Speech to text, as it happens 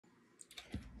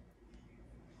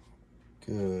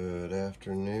Good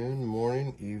afternoon,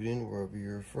 morning, evening, wherever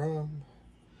you're from.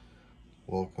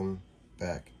 Welcome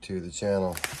back to the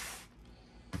channel.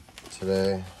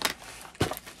 Today,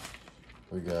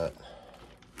 we got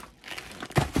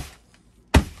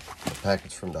a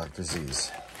package from Dr.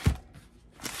 Z's.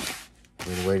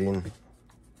 Been waiting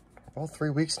about 3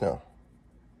 weeks now.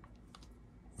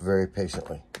 Very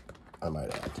patiently, I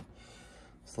might add.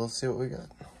 So let's see what we got.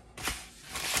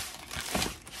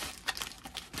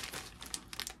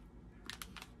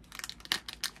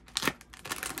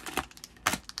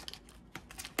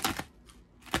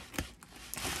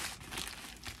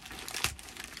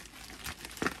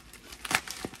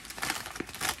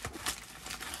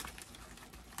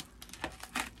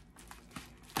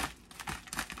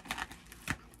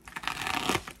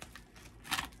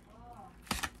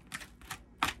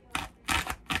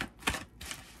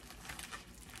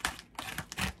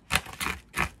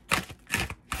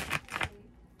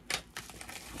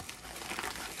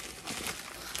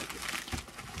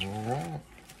 Alright,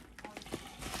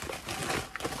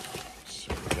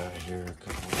 so we got here a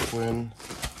couple of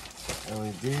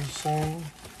QuinLED sign.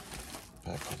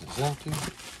 Package is empty.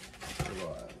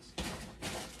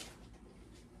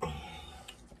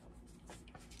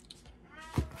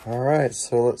 Alright,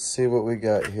 so let's see what we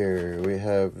got here. We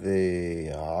have the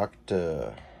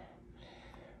Octa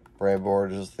brand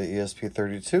board is the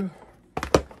ESP32.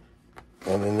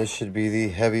 And then this should be the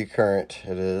heavy current.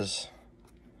 It is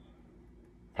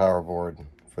power board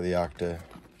for the Octa.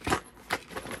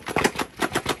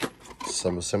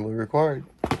 Some assembly required.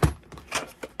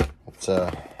 Let's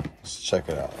check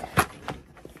it out.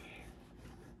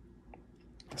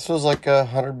 This was like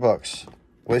 $100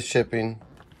 with shipping.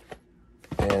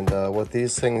 And what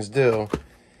these things do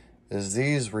is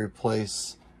these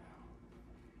replace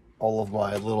all of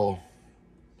my little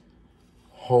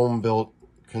home-built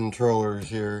controllers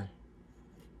here.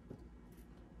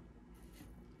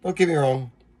 Don't get me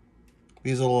wrong.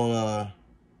 These little, I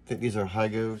think these are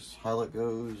Highlight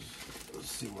Goes. Let's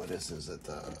see what this is at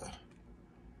the,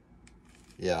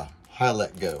 yeah,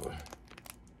 Highlight Go.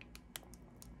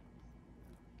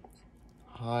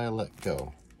 Highlight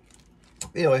Go.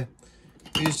 Anyway,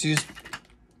 you just use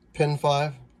pin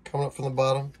 5 coming up from the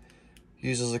bottom.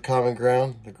 Uses a common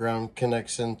ground. The ground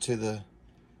connects into the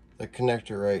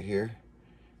connector right here.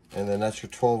 And then that's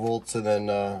your 12 volts. And then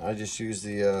I just use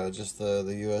the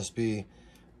USB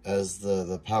as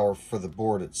the power for the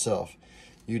board itself.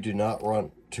 You do not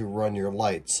want to run your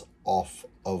lights off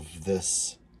of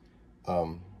this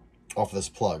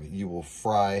plug. You will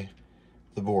fry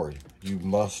the board. You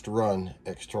must run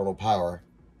external power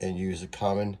and use a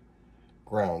common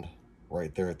ground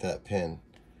right there at that pin,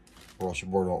 or else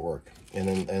your board won't work.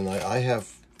 And I have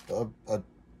a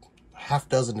half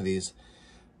dozen of these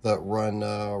that run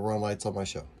lights on my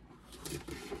show.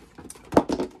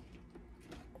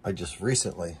 I just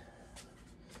recently,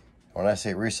 when I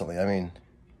say recently, I mean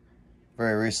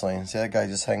very recently. See, that guy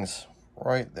just hangs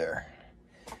right there.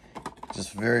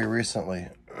 Just very recently,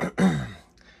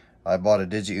 I bought a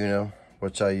DIG-OCTA,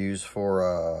 which I use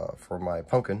for my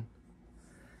pumpkin,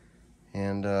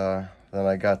 and then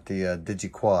I got the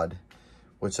DIG-QUAD,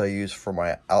 which I use for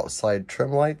my outside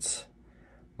trim lights,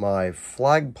 my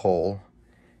flagpole,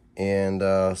 and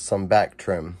some back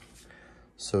trim.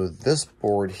 So this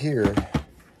board here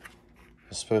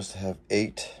is supposed to have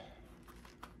eight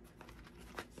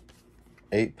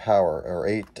power, or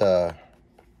 8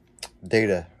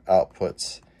 data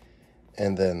outputs,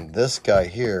 and then this guy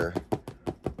here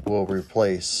will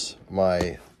replace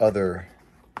my other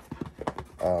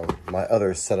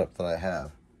setup that I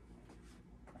have.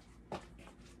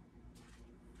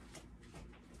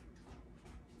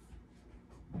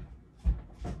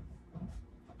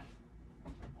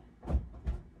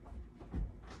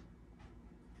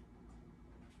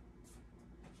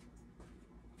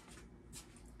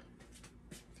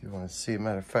 If you want to see,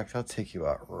 matter of fact, I'll take you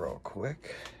out real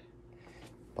quick.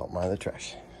 Don't mind the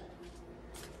trash.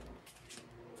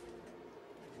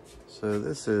 So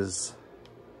this is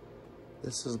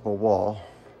my wall.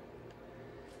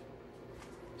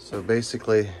 So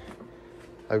basically,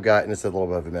 I've got, and it's a little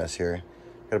bit of a mess here,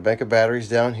 got a bank of batteries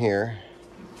down here,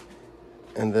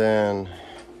 and then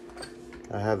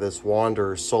I have this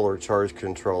Wander solar charge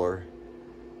controller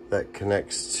that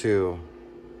connects to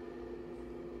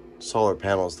solar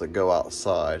panels that go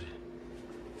outside.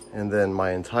 And then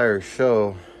my entire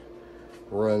show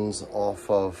runs off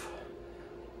of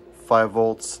 5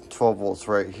 volts, 12 volts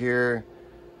right here.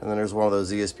 And then there's one of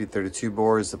those ESP32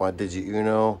 boards, my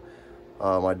DIG-OCTA,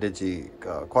 my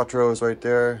DIG-Quattro is right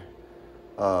there.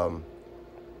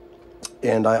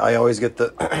 And I always get the,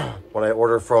 when I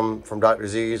order from Dr.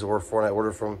 Z's or when I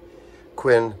order from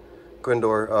QuinDoor,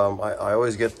 I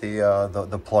always get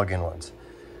the plug-in ones.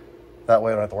 That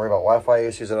way I don't have to worry about Wi-Fi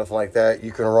issues or nothing like that.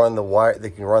 You can run they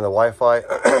can run the Wi-Fi,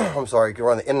 I'm sorry, you can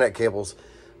run the internet cables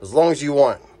as long as you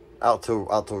want out to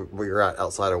where you're at,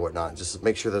 outside or whatnot. Just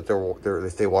make sure that they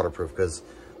stay waterproof because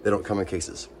they don't come in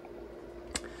cases.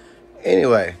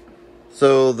 Anyway,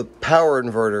 so the power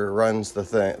inverter runs the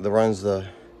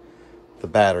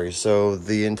battery. So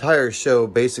the entire show,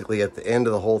 basically at the end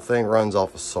of the whole thing, runs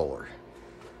off of solar.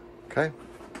 Okay.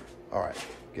 All right.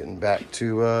 Getting back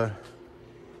to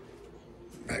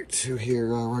here,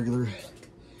 regular.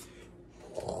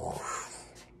 Oh.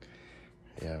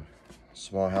 Yeah.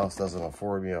 Small house doesn't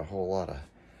afford me a whole lot of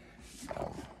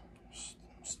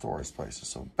storage spaces.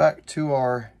 So back to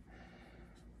our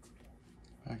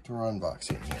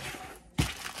unboxing here.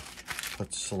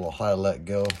 Put this little high let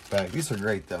go back. These are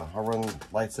great though. I run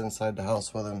lights inside the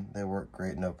house with them. They work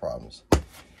great, no problems.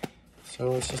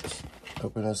 So let's just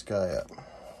open this guy up.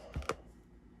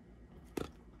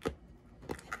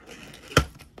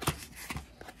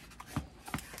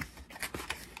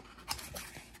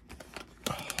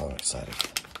 Oh, I'm excited.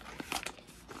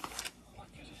 Look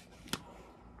at it.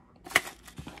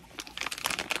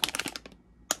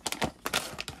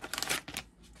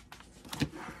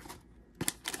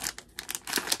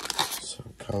 So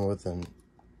come with a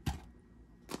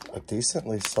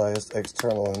decently sized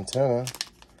external antenna.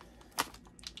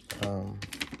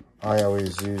 I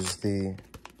always use the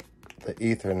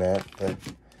Ethernet,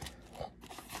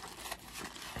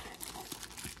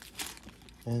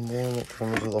 and then it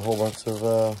comes with a whole bunch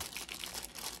of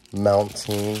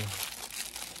mounting,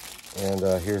 and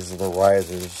here's the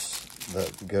risers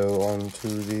that go onto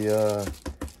the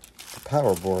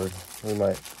power board. We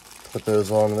might put those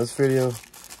on in this video.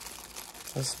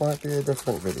 This might be a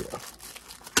different video.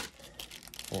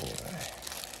 Anyway,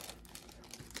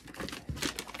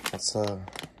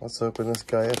 let's open this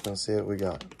guy up and see what we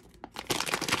got.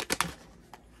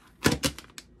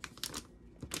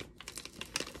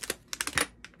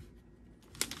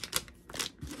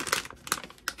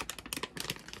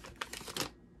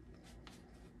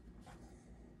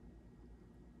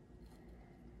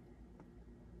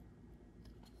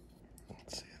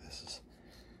 Let's see, this is...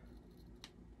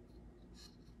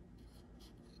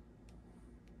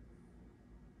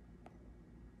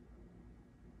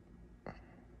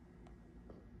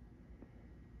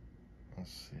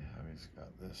 Let's see how he's got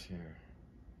this here.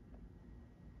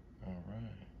 All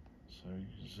right, so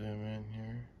you zoom in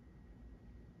here.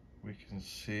 We can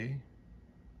see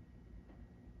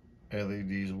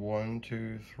LEDs 1,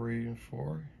 2, 3, and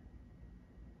 4.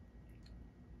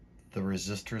 The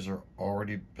resistors are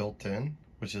already built in,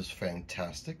 which is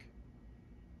fantastic.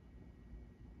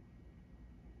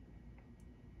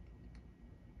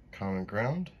 Common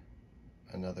ground,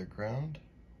 another ground.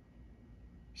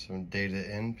 Some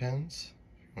data in pins.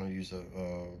 If you want to use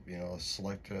a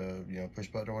select push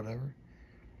button or whatever.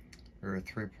 Or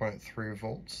 3.3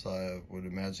 volts. I would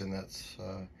imagine that's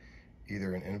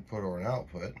either an input or an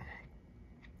output.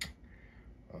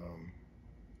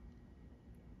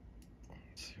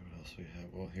 Let's see what else we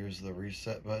have. Well, here's the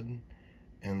reset button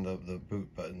and the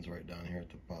boot buttons right down here at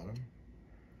the bottom.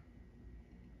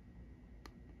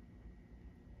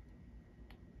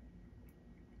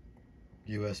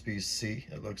 USB-C,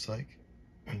 it looks like,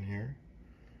 in here.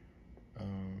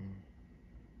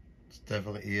 It's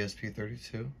definitely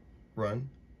ESP32 run.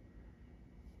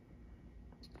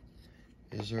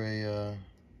 Is there a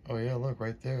oh yeah, look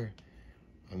right there,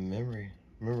 a memory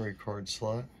card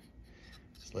slot.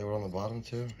 It's labeled on the bottom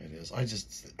too. It is.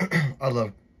 I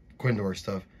love QuinDoor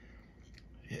stuff.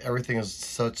 Everything is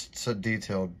so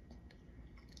detailed.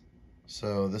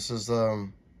 So this is a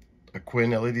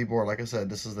QuinLED board. Like I said,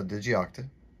 this is the DIG-OCTA.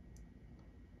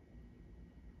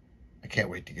 I can't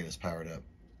wait to get this powered up.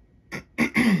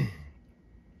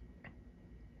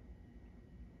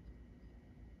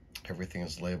 Everything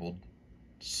is labeled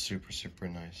super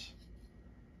nice.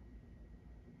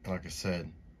 And like I said,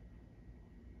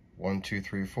 1, 2,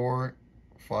 3, 4,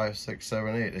 5, 6,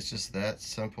 7, 8. It's just that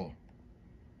simple.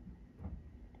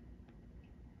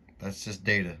 That's just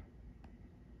data.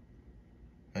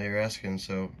 Now you're asking,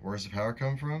 so where's the power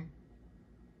come from?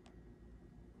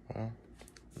 Well,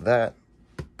 that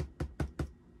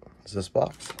is this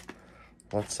box.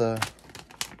 Let's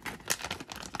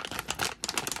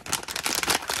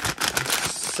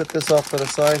set this off to the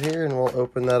side here, and we'll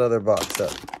open that other box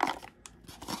up.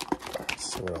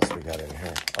 Let's see what else we got in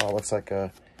here. Oh, it looks like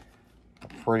a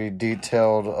pretty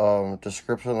detailed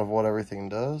description of what everything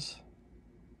does.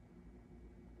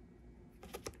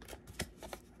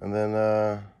 And then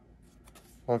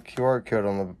well, QR code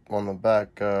on the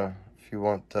back if you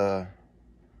want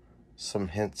some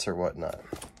hints or whatnot.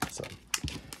 So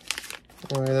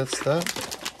anyway, that's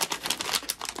that.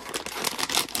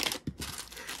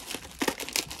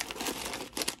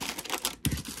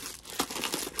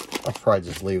 I'll probably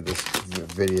just leave this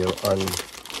video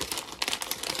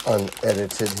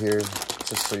unedited here,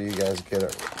 just so you guys get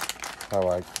it how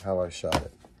I shot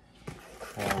it.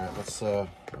 All right, let's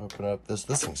open up this.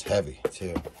 This thing's heavy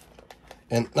too,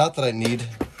 and not that I need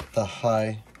the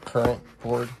high current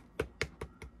board,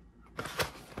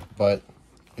 but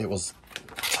it was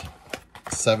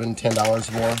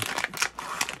 $10 more.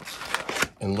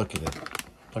 And look at it.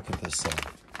 Look at this thing.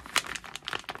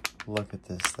 Look at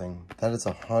this thing. That is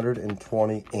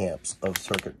 120 amps of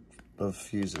circuit of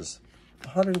fuses.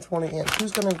 120 amps.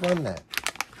 Who's gonna run that?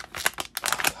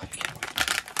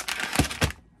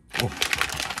 Oh,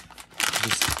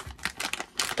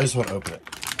 I just want to open it.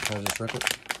 Can I just rip it?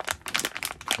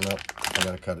 Nope. I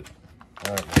gotta cut it.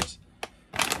 All right, guys.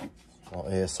 I'll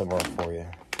ASMR for you.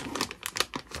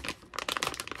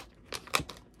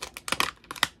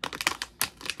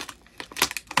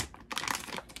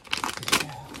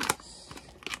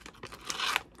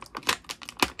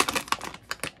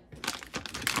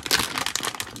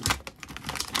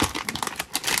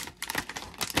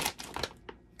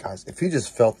 Guys, if you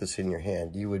just felt this in your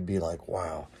hand, you would be like,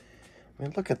 wow. I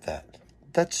mean, look at that.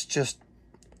 That's just...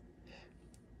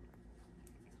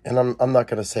 And I'm not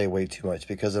going to say way too much,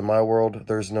 because in my world,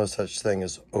 there's no such thing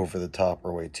as over the top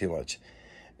or way too much.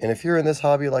 And if you're in this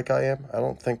hobby like I am, I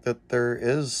don't think that there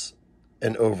is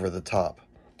an over the top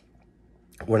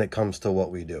when it comes to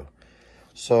what we do.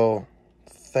 So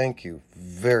thank you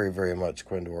very, very much,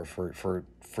 Quindor,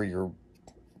 for your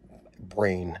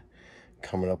brain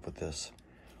coming up with this.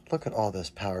 Look at all this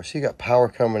power. So you got power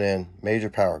coming in, major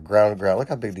power, ground to ground. Look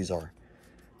how big these are.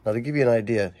 Now to give you an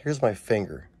idea, here's my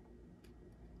finger.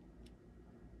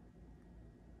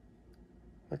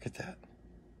 Look at that.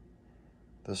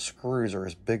 The screws are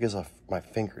as big as my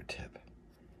fingertip.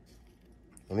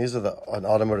 And these are the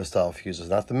automotive style fuses,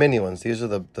 not the mini ones. These are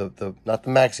the not the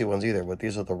maxi ones either, but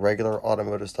these are the regular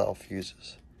automotive style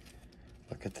fuses.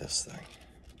 Look at this thing.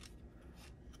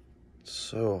 It's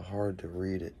so hard to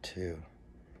read it too.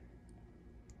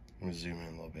 Let me zoom in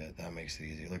a little bit. That makes it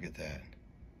easy. Look at that.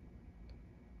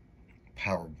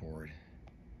 Power board.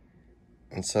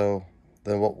 And so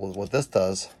then what this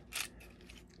does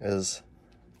is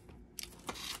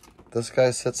this guy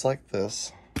sits like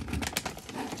this.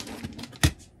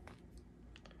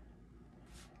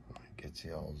 Get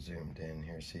you all zoomed in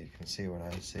here so you can see what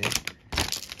I see.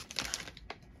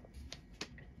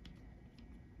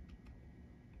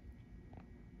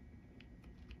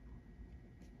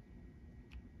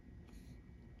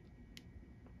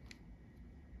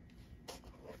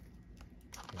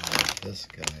 This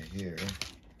guy here.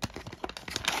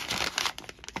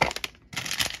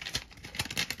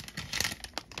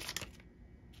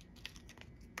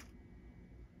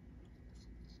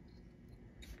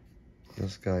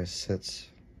 This guy sits.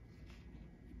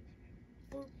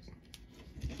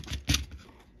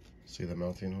 See the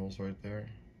mounting holes right there?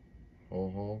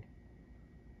 Hole.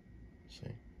 See?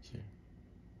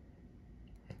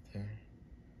 Right there.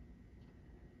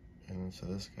 And then so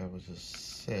this guy will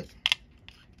just sit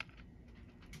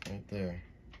right there.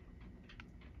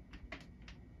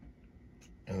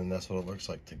 And then that's what it looks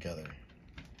like together.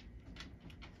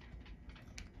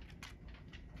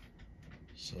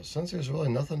 So since there's really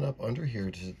nothing up under here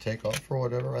to take off or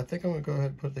whatever, I think I'm gonna go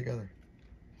ahead and put it together.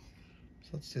 So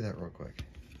let's do that real quick.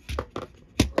 Prop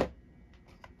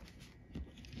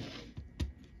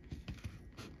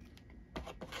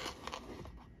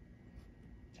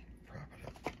it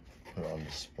up, put it on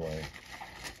display.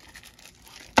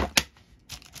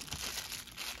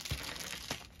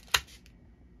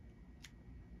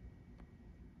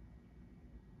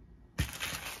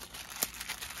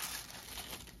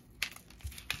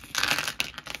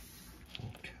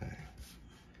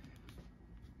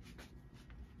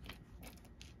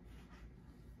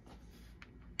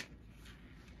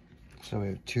 So we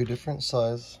have two different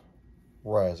size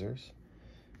risers.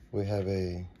 We have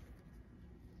a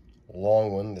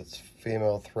long one that's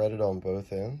female threaded on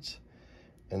both ends.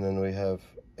 And then we have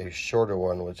a shorter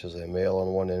one, which is a male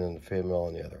on one end and a female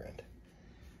on the other end.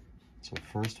 So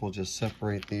first we'll just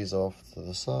separate these off to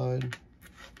the side.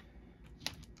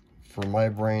 For my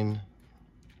brain,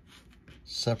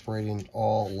 separating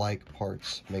all like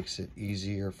parts makes it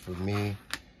easier for me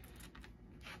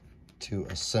to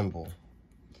assemble.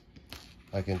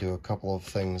 I can do a couple of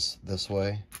things this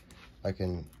way. I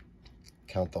can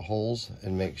count the holes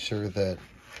and make sure that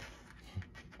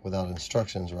without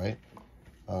instructions, right?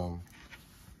 But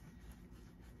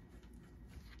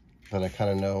I kind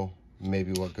of know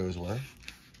maybe what goes where.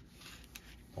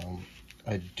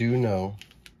 I do know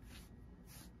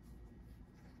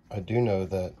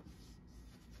that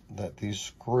these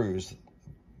screws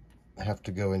have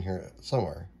to go in here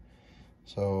somewhere.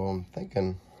 So I'm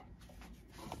thinking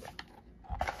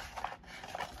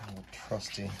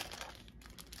trusty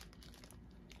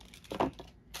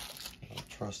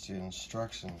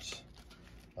instructions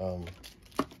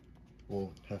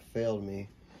will have failed me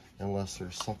unless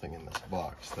there's something in this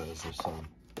box. That is, there's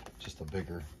just a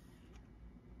bigger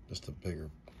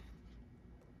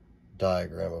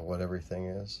diagram of what everything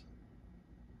is.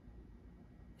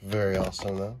 Very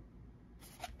awesome though.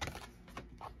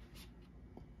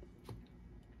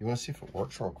 You want to see if it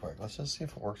works real quick? Let's just see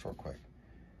if it works real quick.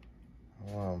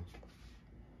 I'll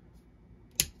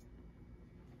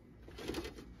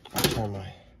turn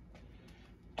my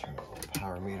little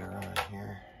power meter on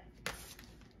here.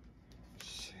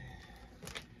 Let's see.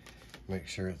 Make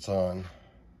sure it's on.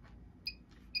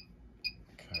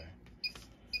 Okay.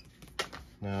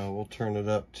 Now we'll turn it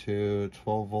up to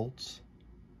 12 volts.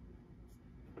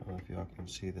 I don't know if y'all can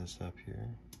see this up here.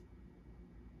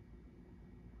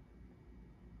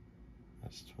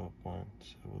 That's 12 points.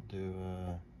 So we'll do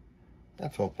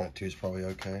 12.2 is probably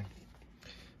okay.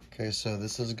 Okay, so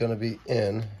this is going to be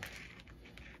in.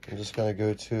 I'm just going to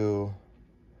go to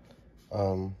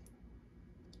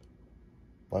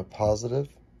my positive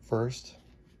first.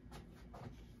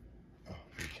 Oh,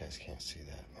 you guys can't see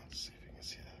that. Let's see if you can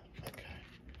see that. Okay.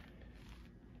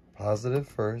 Positive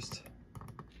first,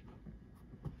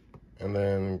 and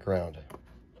then ground.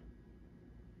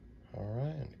 All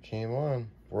right, it came on.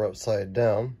 We're upside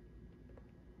down.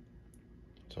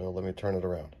 So let me turn it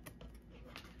around.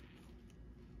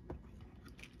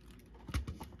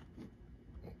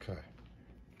 Okay.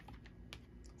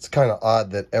 It's kind of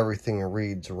odd that everything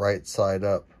reads right side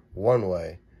up one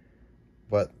way,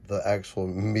 but the actual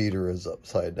meter is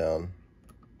upside down.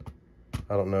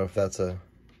 I don't know if that's a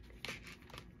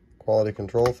quality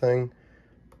control thing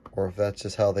or if that's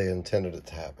just how they intended it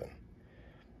to happen.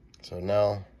 So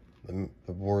now the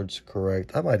board's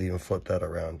correct. I might even flip that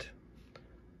around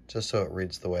just so it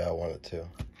reads the way I want it to.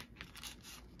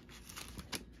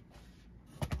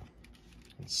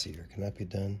 Let's see here, can that be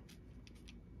done?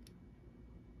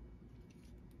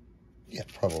 Yeah,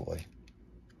 probably.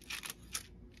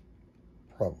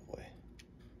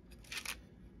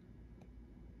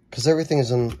 Because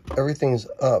everything's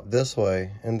up this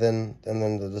way, and then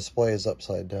the display is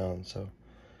upside down. So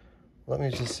let me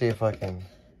just see if I can,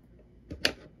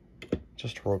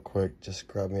 just real quick, just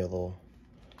grab me a little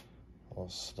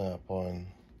snap-on,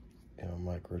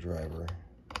 micro driver.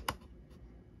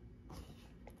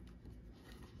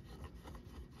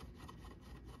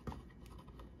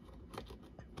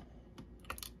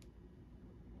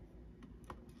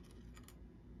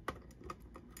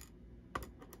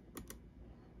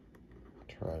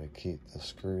 Try to keep the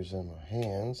screws in my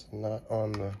hands, not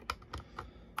on the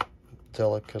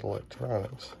delicate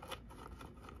electronics.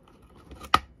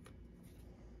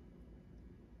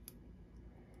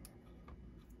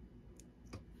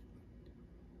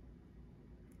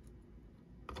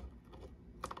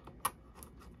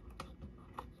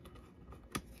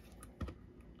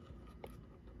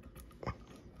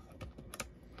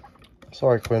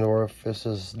 Sorry, QuinLED, if this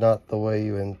is not the way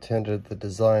you intended the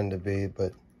design to be,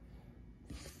 but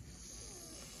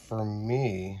for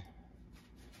me,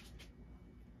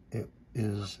 it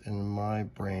is, in my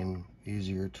brain,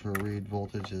 easier to read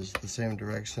voltages the same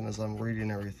direction as I'm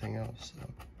reading everything else. So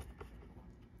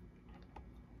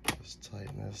just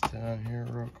tighten this down here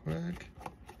real quick.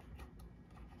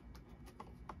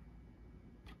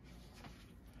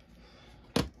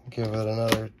 Give it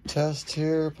another test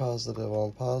here. Positive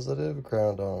on positive,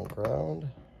 ground on ground.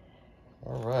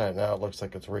 All right, now it looks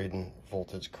like it's reading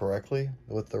voltage correctly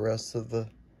with the rest of the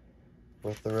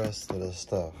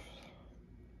stuff.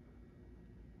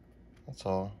 That's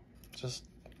all. Just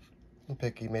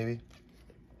picky, maybe.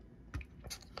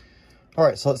 All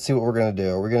right, so let's see what we're gonna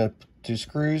do. We're gonna do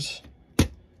screws.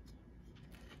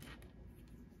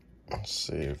 Let's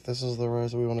see if this is the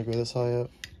riser we want to go this high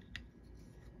up.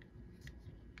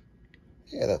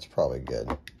 Yeah, that's probably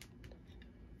good.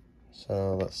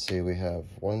 So let's see, we have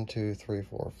 1, 2, 3,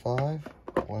 4, 5.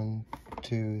 1,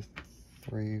 2,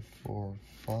 3, 4,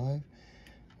 5.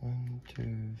 1,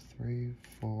 2, 3,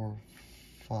 4,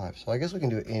 5. So I guess we can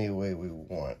do it any way we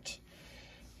want.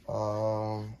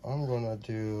 I'm gonna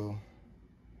do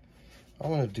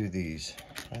these.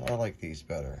 I like these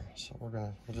better. So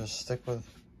we'll just stick with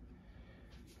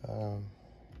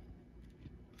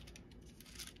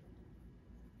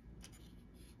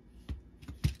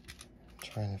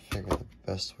trying to figure the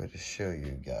best way to show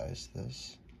you guys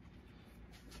this.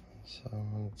 So I'm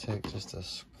going to take just a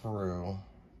screw,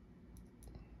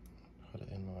 put it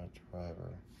in my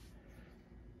driver,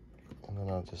 and then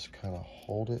I'll just kind of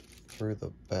hold it through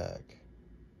the bag.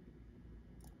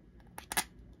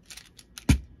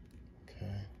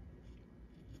 Okay.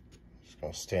 Just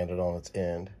going to stand it on its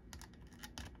end.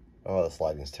 Oh, this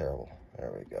lighting's terrible.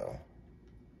 There we go.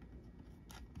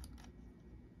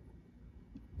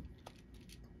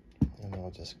 And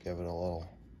I'll just give it a little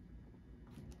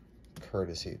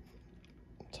courtesy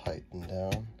tighten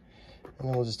down. And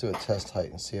then we'll just do a test height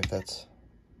and see if that's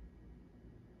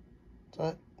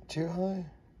not too high.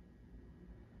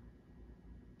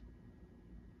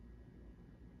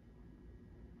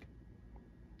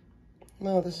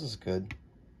 No, this is good.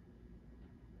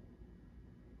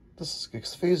 This is,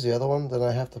 if I use the other one, then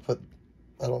I have to put,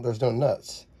 there's no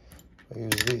nuts. I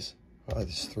use these. Oh, I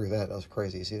just threw that. That was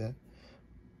crazy. You see that?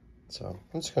 So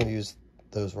I'm just going to use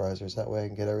those risers. That way I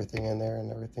can get everything in there and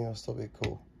everything will still be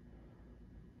cool.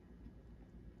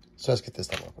 So let's get this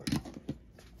done real quick.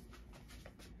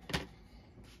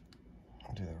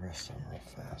 I'll do the rest of them real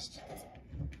fast.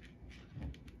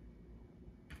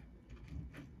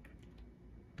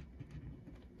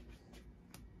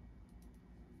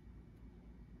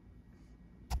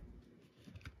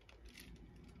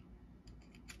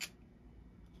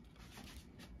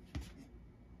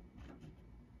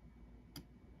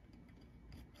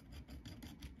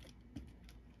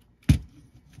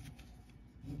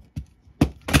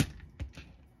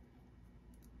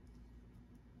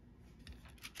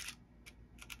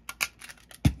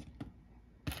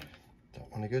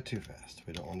 Want to go too fast.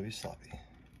 We don't want to be sloppy.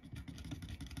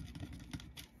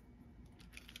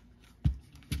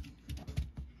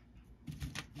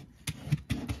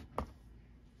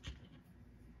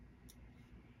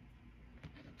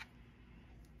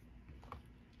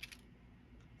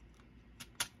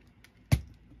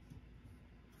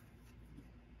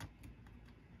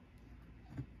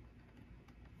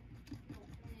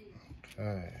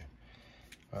 Okay.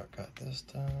 Alright, got this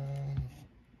done.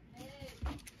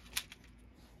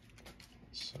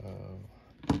 So,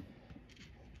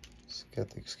 just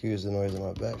excuse the noise in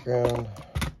my background.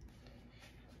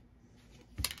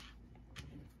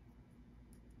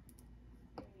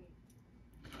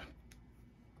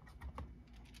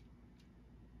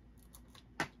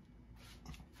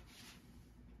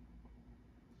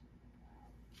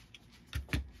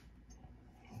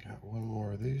 Got one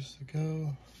more of these to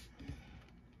go,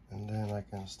 and then I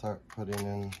can start putting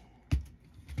in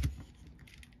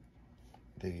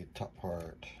the top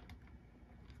part.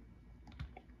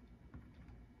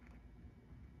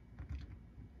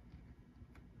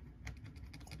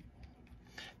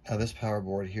 Now this power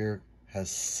board here has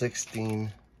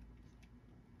 16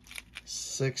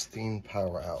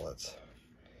 power outlets,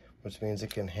 which means it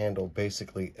can handle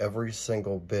basically every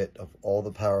single bit of all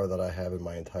the power that I have in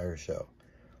my entire show.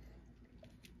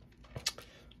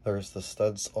 There's the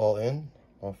studs all in,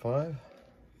 all 5.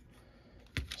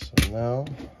 So now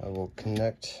I will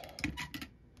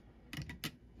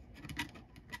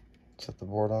set the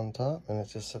board on top, and it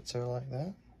just sits there like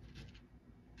that.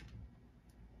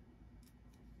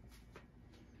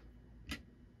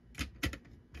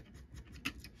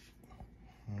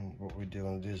 And what we do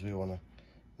want to do is we want to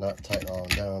not tighten all of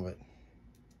them down, but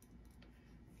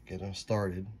get them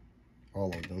started,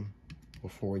 all of them,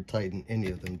 before we tighten any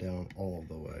of them down all of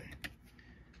the way.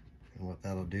 And what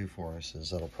that'll do for us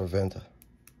is that'll prevent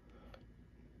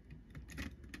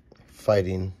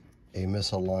fighting a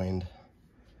misaligned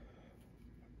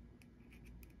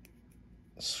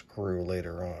screw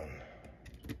later on.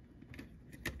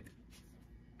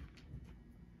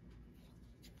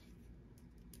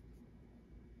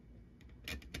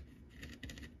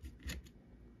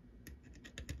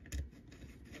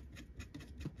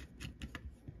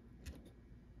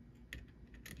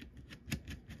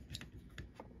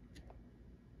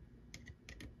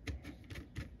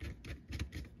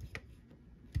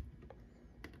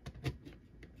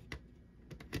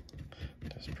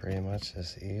 It's pretty much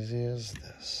as easy as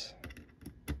this.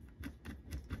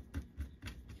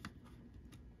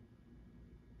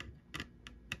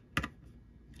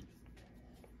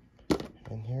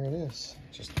 And here it is,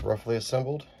 just roughly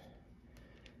assembled.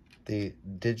 The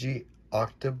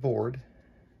DIG-OCTA board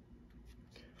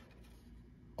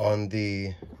on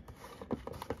the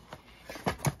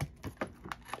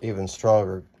even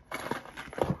stronger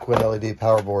QuinLED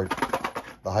power board,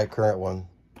 the high current one.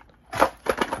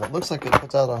 It looks like it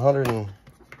puts out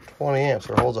 120 amps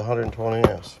or holds 120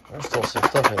 amps. There's still some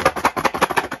stuff in it.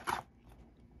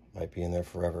 Might be in there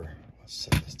forever. Let's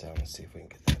set this down and see if we can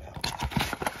get that out.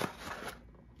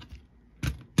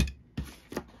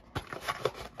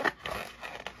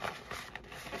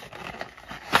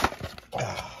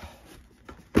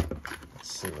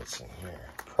 what's in here.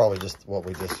 Probably just what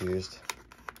we just used.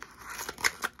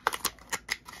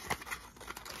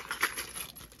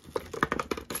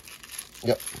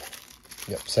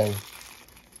 Yep, same.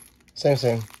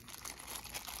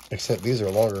 Except these are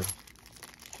longer.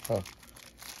 Huh.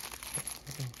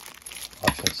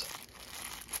 Options.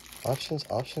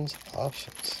 Oh,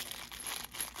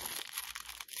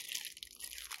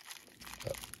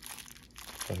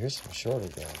 here's some shorter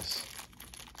guys.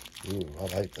 Ooh, I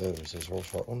like those. Those real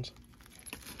short ones.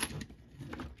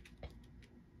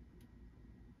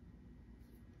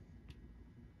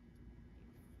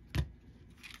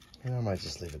 And I might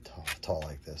just leave it tall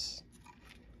like this.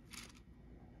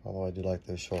 Although I do like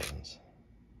those short ones.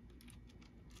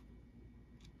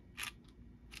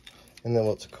 And then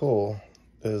what's cool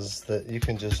is that you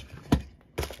can just,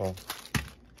 well,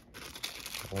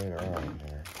 later on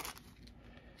here.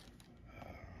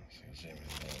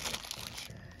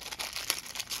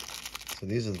 So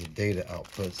these are the data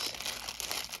outputs.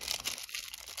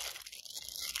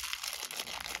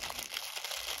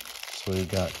 So we've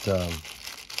got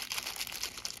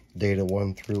data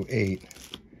 1 through 8.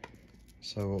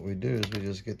 So what we do is we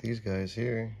just get these guys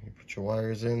here. You put your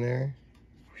wires in there.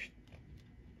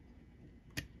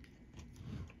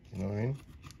 You know what I mean?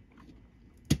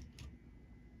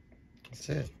 That's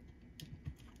it.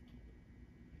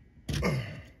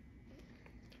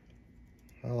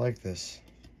 I like this.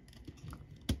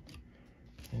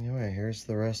 Anyway, here's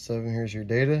the rest of them. Here's your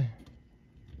data.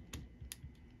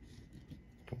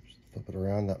 Oops, flip it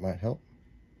around, that might help.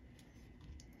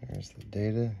 There's the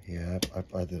data. Yeah,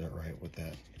 I did it right with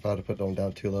that. If I would have put them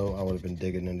down too low, I would have been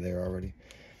digging into there already.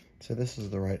 So this is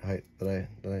the right height that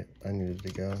I needed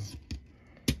to go.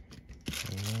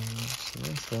 And then what's the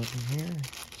rest of them here?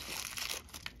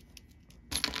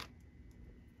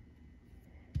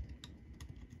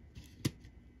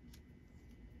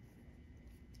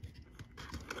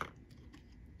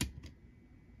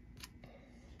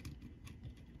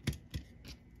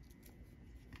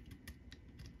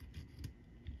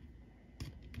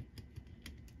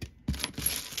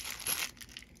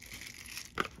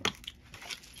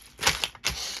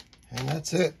 And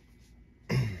that's it.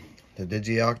 The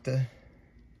DIG-OCTA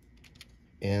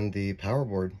and the power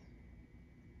board.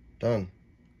 Done.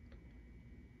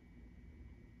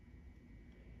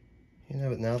 You know,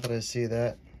 but now that I see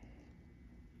that,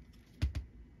 I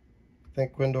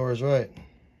think Quindor is right.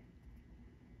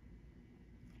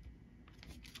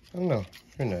 I don't know.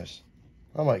 Who knows?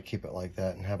 I might keep it like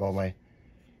that and have all my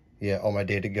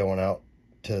data going out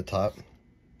to the top,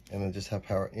 and then just have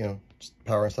power, you know, just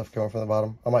power and stuff coming from the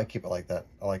bottom. I might keep it like that.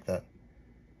 I like that.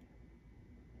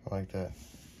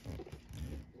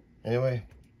 Anyway,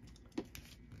 I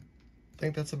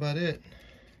think that's about it.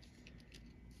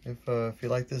 If you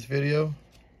like this video,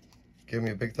 give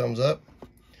me a big thumbs up.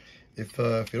 If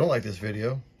you don't like this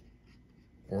video,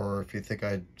 or if you think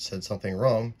I said something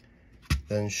wrong,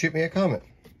 then shoot me a comment.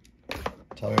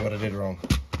 Tell me what I did wrong.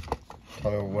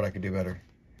 Tell me what I could do better.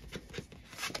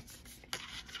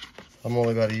 I'm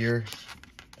only about 1.5 years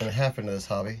into this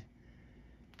hobby,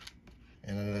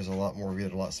 and I know there's a lot more of you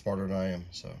that are a lot smarter than I am.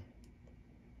 So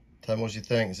tell me what you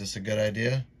think. Is this a good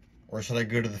idea, or should I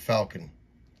go to the Falcon?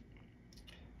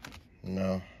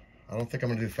 No, I don't think I'm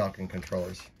gonna do Falcon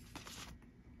controllers.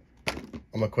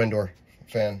 I'm a Quindor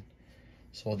fan,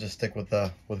 so we'll just stick with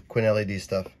QuinLED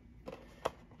stuff.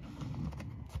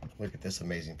 Look at this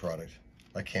amazing product.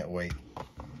 I can't wait.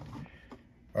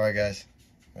 All right, guys,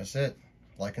 that's it.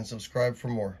 Like and subscribe for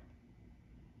more.